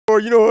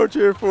You know what I'm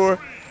cheering for.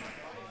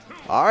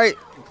 All right.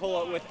 Pull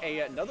up with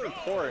another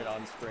Corrin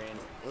on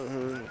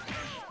screen.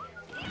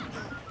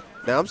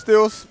 Now, I'm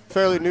still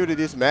fairly new to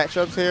these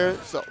matchups here.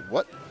 So,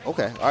 what?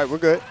 Okay. All right, we're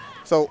good.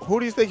 So, who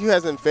do you think you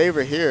has in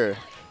favor here?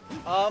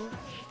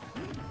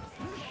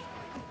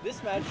 This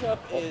matchup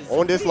is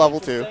on this level,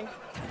 too.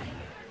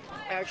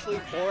 Actually,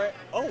 for it.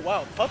 Oh,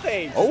 wow.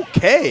 Puppeh.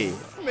 Okay.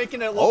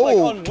 Making it look like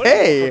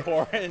unwinnable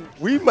for Corrin.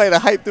 We might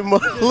have hyped him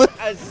up a little.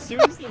 As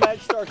soon as the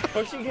match starts,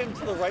 pushing him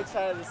to the right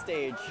side of the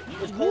stage,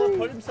 which Corrin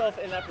put himself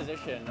in that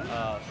position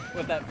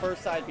with that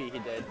first side beat he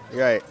did.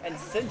 Right. And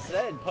since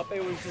then,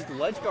 Puppeh was just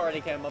ledge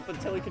guarding him up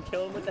until he could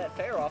kill him with that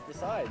fair off the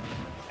side.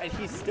 And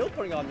he's still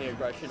putting on the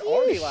aggression.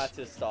 Already lapped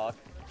his stock.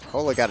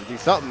 Cola got to do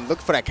something. Look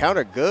for that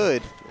counter.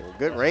 Good.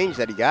 Good range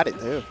that he got it,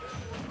 too.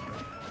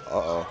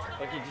 Uh-oh.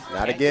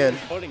 Not again.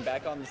 Footing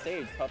back on the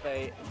stage.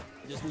 Puppeh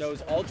just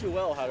knows all too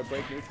well how to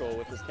break neutral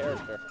with his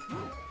character. You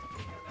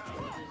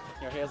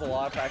know, he has a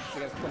lot of practice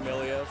against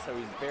Cornelia, so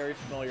he's very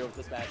familiar with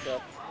this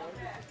matchup.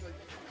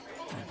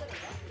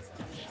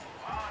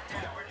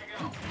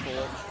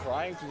 Bullet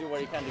trying to do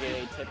what he can to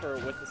get a tipper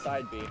with the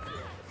side B.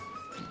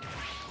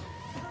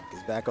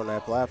 He's back on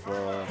that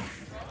platform.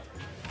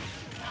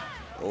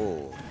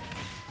 Oh.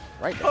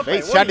 Right in the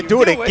face. Tried to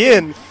do it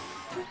again.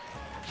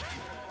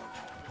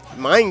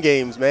 Mind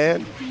games,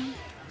 man.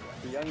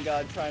 The young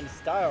god trying to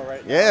style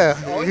right now.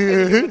 Yeah.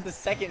 Always with the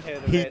second hit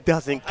of he it.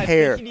 doesn't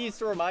care. I think he needs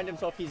to remind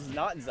himself he's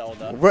not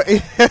Zelda. Right. He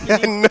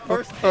needs the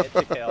first hit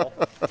to kill.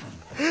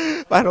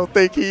 I don't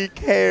think he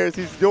cares.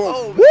 He's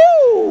doing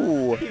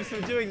woo! He's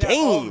been doing that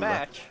all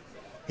match.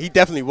 He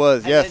definitely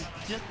was, yes.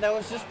 That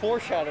was just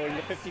foreshadowing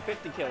the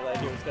 50-50 kill that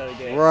he was going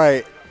to get.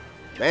 Right.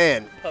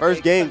 Man, Puppeh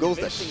first game goes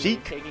to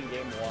Sheik.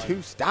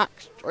 2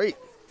 stocks straight.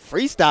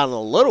 Freestyling a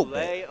little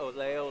bit.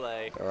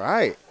 Ole. All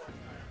right.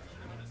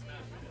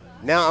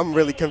 Now I'm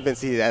really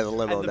convinced he has a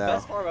limo and the now.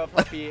 Best part about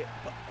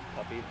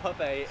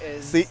Puppeh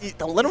is. See,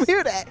 don't let him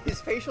hear that.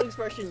 His facial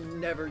expression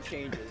never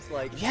changes.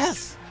 Like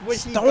yes, when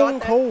he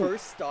got that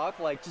first stock,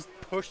 like just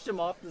pushed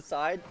him off the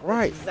side.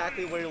 Right. That's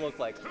exactly what he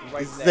looked like.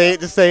 Right there.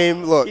 The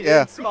same look. He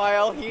didn't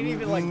smile. He didn't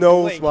even like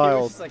no blink. smiles.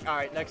 He was just like, all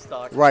right, next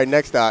stock. Right,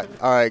 next stock.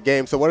 All right,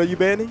 game. So what are you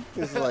banning?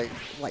 It's like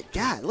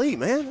golly,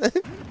 man.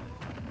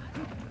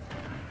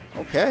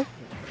 Okay.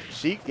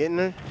 Sheik getting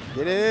it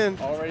in.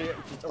 Already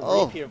just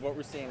a repeat of what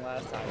we're seeing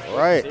last time.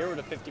 Right. 0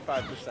 to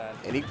 55%.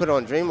 And he put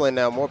on Dreamland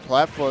now, more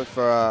platforms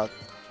for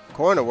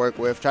Corrin to work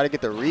with. Try to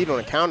get the read on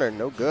the counter,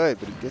 no good,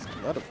 but he gets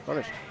another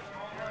punish.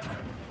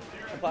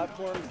 The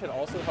platforms can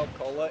also help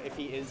Cola if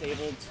he is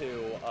able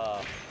to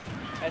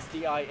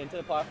SDI into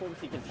the platforms.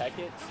 He can tech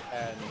it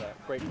and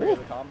break free of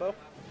the combo.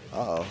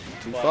 Uh-oh,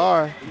 too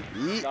far.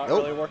 Not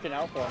really working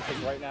out for him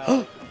because right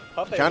now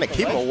Puppeh trying to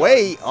keep him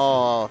away.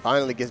 Oh,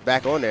 finally gets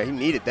back on there. He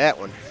needed that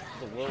one.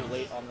 A little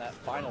late on that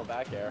final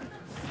back air.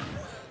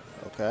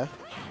 Okay.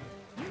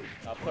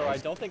 Up throw, I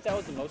don't think that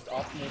was the most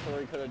optimal throw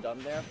he could have done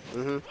there.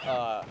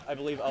 I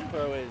believe up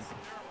throw is,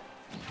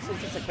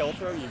 since it's a kill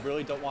throw, you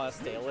really don't want to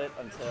stale it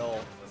until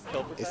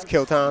kill percent. It's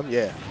kill time,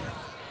 yeah.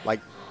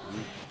 Like.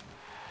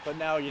 But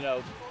now, you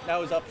know,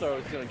 now his up throw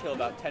is going to kill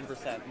about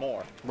 10%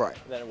 more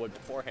than it would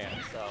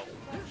beforehand. So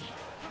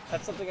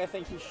that's something I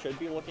think he should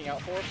be looking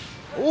out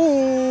for.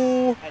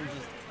 Ooh! And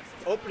just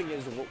opening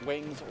his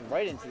wings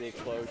right into the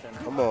explosion.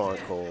 Come on,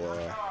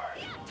 Cola.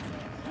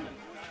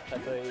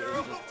 Puppeh is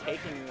just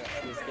taking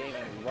this game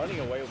and running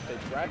away with it,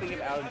 grabbing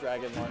him out of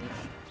Dragon Lunge.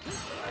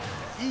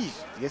 He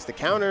gets the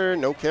counter,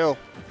 no kill.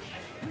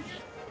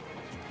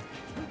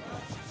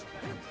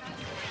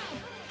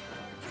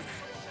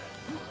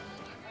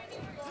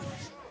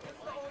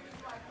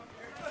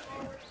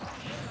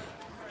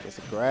 Gets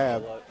a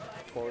grab.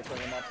 Forward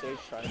turning him off stage,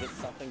 trying to get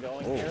something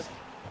going here.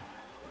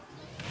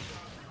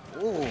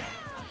 Ooh.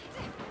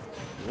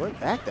 He went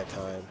back that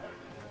time.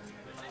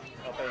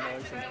 Puppeh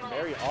knowing some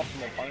very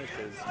optimal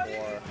punishes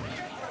for.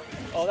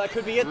 Oh, that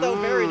could be it though.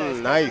 Very nice.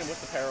 Nice.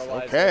 With the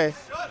paralyzer. Okay.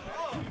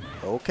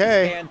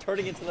 Okay. And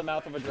turning into the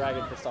mouth of a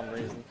dragon for some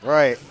reason.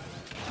 Right.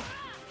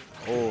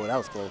 Oh, that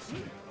was close.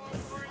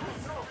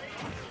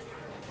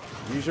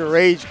 Use your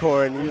rage,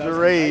 Corrin. Use your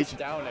rage. Nice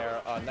down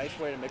air. Nice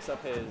way to mix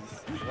up his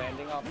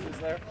landing options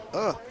there.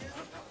 The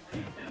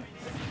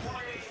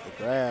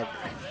grab.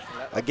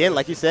 Again,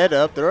 like you said, the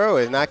up throw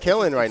is not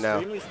killing right now.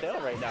 Extremely stale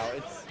right now.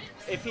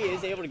 If he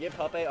is able to get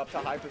Puppeh up to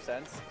high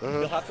percents,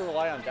 he'll have to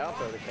rely on down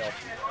throw to kill.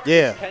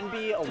 Yeah. It can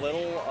be a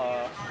little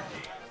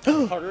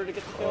harder to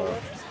get the kill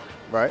with.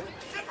 Right.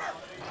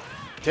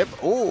 Tip.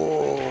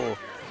 Ooh.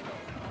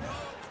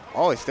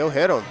 Oh, he still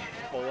hit him.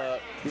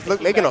 He's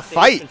making a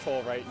fight.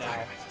 Right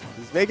now.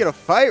 He's making a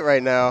fight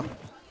right now.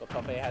 So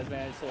Puppeh has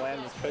managed to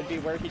land. This could be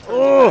where he turns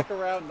it back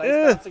around.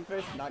 Nice bouncing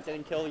fish. Not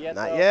getting killed yet.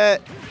 Not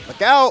yet.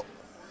 Look out.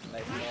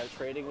 Nice man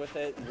trading with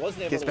it.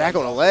 Wasn't able Gets to back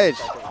on the ledge.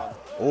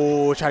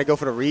 Oh, try to go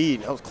for the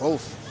read. That was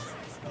close.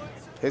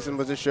 Hits him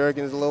with the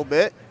shurikens a little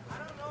bit.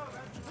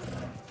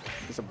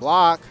 It's a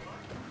block.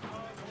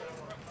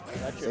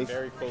 Actually, a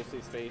very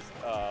closely spaced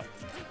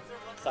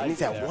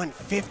He's at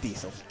 150,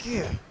 so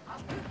yeah.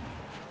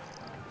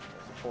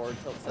 forward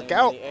tilt slam Look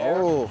out. in the air.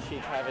 Oh. Sheik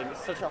having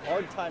such a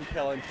hard time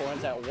killing.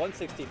 Corrin's at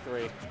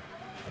 163.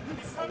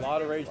 A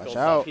lot of rage built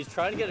out. up. He's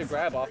trying to get a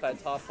grab off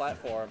that top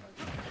platform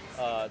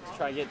to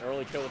try and get an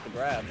early kill with the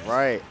grab.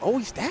 Right. Oh,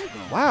 he stabbed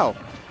him. Wow.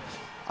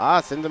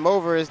 Send him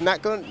over. It's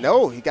not going to.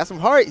 No, he got some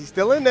heart. He's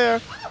still in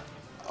there.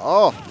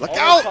 Oh, look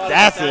out.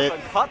 That's it.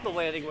 Caught the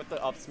landing with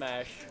the up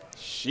smash.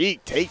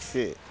 Sheik takes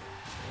it.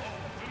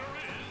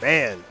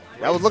 Man,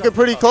 that was looking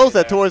pretty close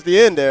towards the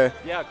end there.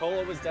 Yeah,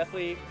 Cola was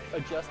definitely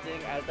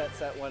adjusting as that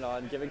set went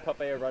on, giving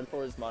Puppeh a run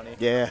for his money.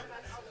 Yeah.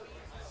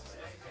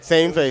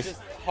 Same face.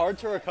 Just hard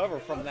to recover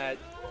from that.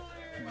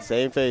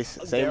 Same face.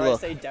 Same dare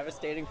look. I say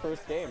devastating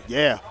first game.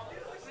 Yeah.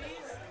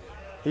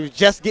 He was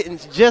just getting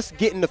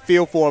the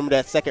feel for him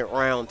that second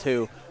round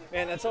too.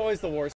 Man, that's always the worst.